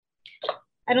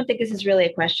I don't think this is really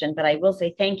a question, but I will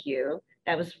say thank you.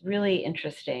 That was really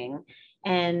interesting.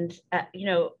 And,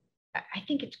 I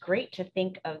think it's great to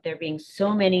think of there being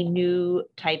so many new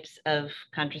types of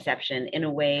contraception in a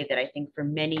way that I think for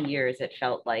many years it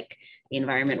felt like the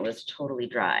environment was totally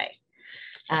dry.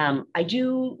 I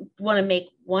do want to make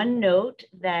one note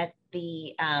that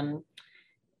the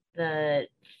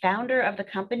founder of the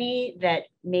company that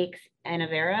makes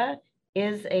Anavera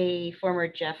is a former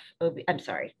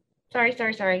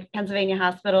Pennsylvania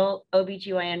Hospital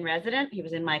OBGYN resident. He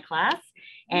was in my class.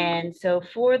 And so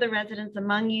for the residents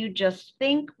among you, just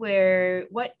think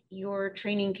what your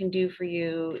training can do for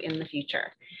you in the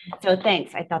future. So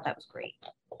thanks. I thought that was great.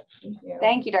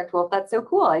 Thank you, Dr. Wolf. That's so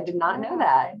cool. I did not know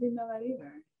that. I didn't know that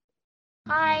either.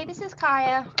 Hi, this is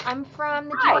Kaya. I'm from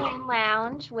the GYN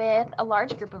Lounge with a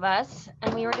large group of us,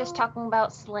 and we were just talking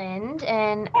about SLIND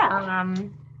and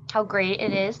how great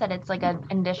it is that it's like an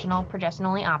additional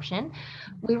progestin-only option.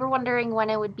 We were wondering when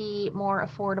it would be more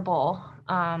affordable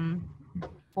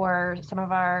for some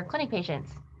of our clinic patients.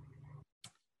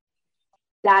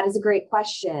 That is a great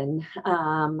question.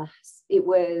 It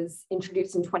was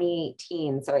introduced in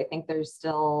 2018, so I think there's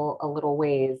still a little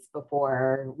ways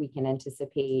before we can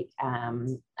anticipate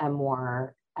a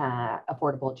more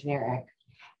affordable generic.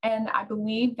 And I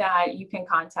believe that you can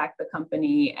contact the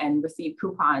company and receive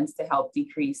coupons to help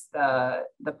decrease the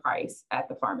price at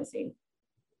the pharmacy.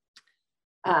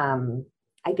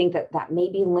 I think that may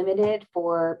be limited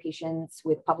for patients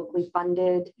with publicly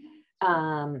funded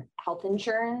health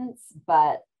insurance,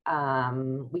 but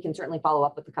we can certainly follow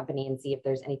up with the company and see if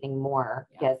there's anything more,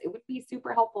 because it would be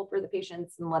super helpful for the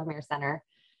patients in Ludmere Center.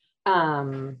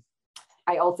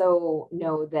 I also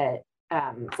know that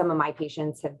some of my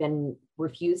patients have been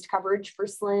refused coverage for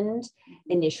SLIND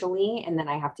initially, and then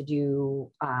I have to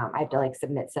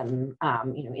submit some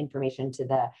information to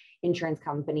the insurance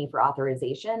company for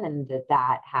authorization, and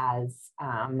that has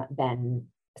been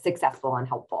successful and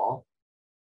helpful.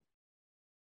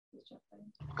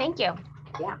 Thank you.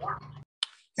 Yeah.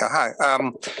 Yeah. Hi.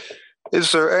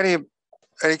 Is there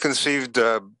any conceived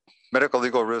medical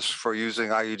legal risk for using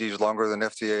IUDs longer than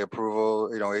FDA approval?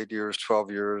 8 years,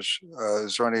 12 years.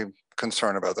 Is there any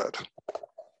concern about that?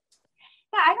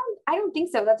 Yeah, I don't think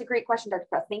so. That's a great question, Dr.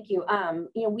 Press. Thank you.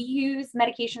 We use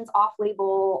medications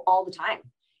off-label all the time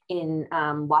in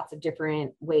lots of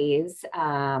different ways.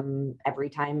 Every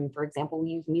time, for example,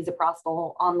 we use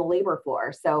misoprostol on the labor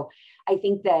floor. So I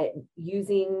think that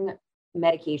using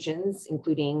medications,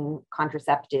 including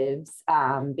contraceptives,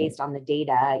 based on the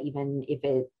data, even if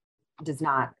it does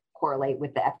not correlate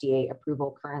with the FDA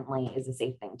approval currently, is a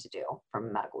safe thing to do from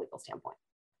a medical legal standpoint.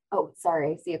 Oh,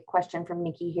 sorry, I see a question from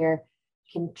Nikki here.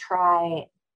 Can try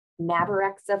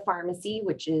Navirexa Pharmacy,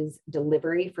 which is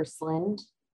delivery for SLIND.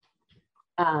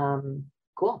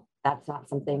 Cool. That's not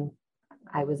something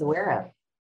I was aware of.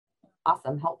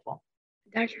 Awesome. Helpful.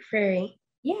 Dr. Frarey.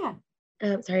 Yeah.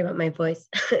 Sorry about my voice.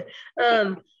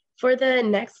 For the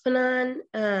Nexplanon,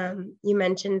 you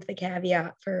mentioned the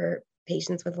caveat for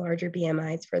patients with larger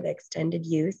BMIs for the extended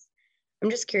use. I'm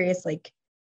just curious,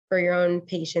 for your own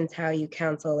patients, how you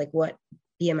counsel, what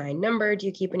BMI number do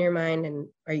you keep in your mind? And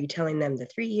are you telling them the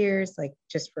 3 years,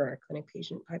 just for our clinic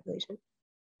patient population?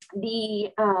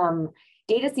 The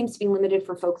data seems to be limited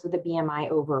for folks with a BMI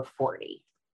over 40.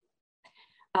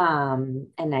 And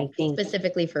I think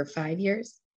specifically for 5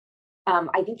 years?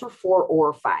 I think for 4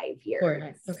 or 5 years.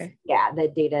 4, okay. Yeah, the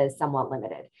data is somewhat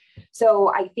limited.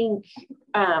 So I think,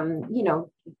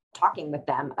 talking with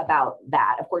them about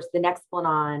that. Of course, the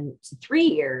Nexplanon to 3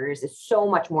 years is so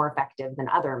much more effective than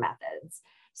other methods.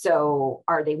 So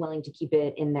are they willing to keep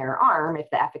it in their arm if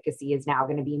the efficacy is now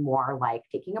going to be more like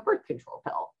taking a birth control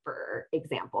pill, for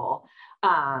example?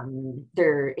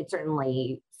 It's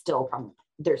certainly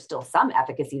there's still some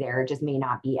efficacy there. It just may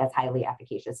not be as highly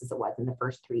efficacious as it was in the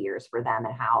first 3 years for them.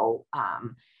 And how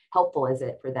helpful is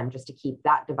it for them just to keep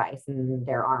that device in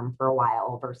their arm for a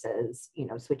while versus,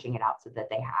 switching it out so that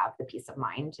they have the peace of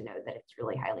mind to know that it's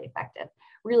really highly effective.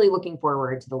 Really looking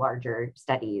forward to the larger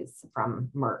studies from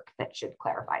Merck that should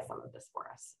clarify some of this for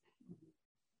us.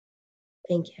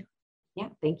 Thank you. Yeah,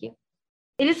 thank you.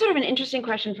 It is sort of an interesting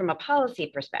question from a policy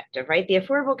perspective, right? The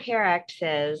Affordable Care Act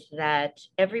says that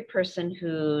every person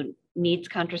who needs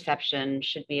contraception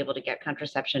should be able to get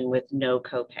contraception with no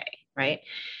copay, right?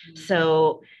 Mm-hmm.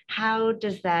 So how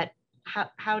does that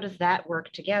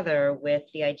work together with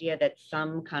the idea that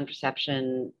some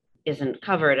contraception isn't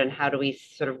covered, and how do we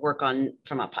sort of work on,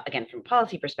 from a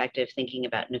policy perspective, thinking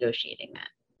about negotiating that?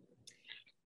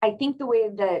 I think the way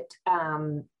that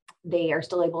they are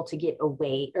still able to get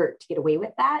away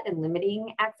with that and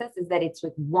limiting access is that it's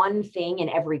with one thing in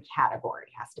every category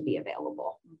has to be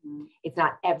available. Mm-hmm. It's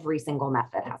not every single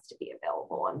method has to be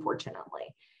available,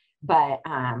 unfortunately. But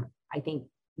I think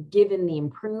given the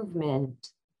improvement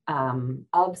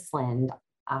of SLIND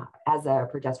as a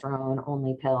progesterone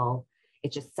only pill,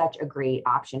 it's just such a great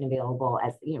option available,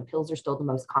 as you know, pills are still the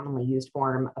most commonly used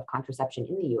form of contraception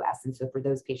in the US. And so for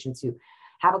those patients who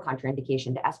have a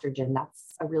contraindication to estrogen,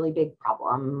 that's a really big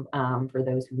problem for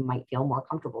those who might feel more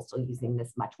comfortable still using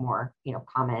this much more, you know,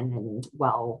 common and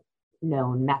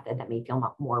well-known method that may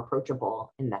feel more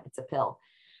approachable in that it's a pill.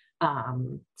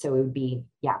 So it would be,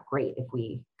 yeah, great if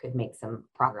we could make some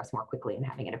progress more quickly in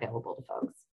having it available to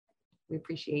folks. We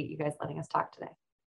appreciate you guys letting us talk today.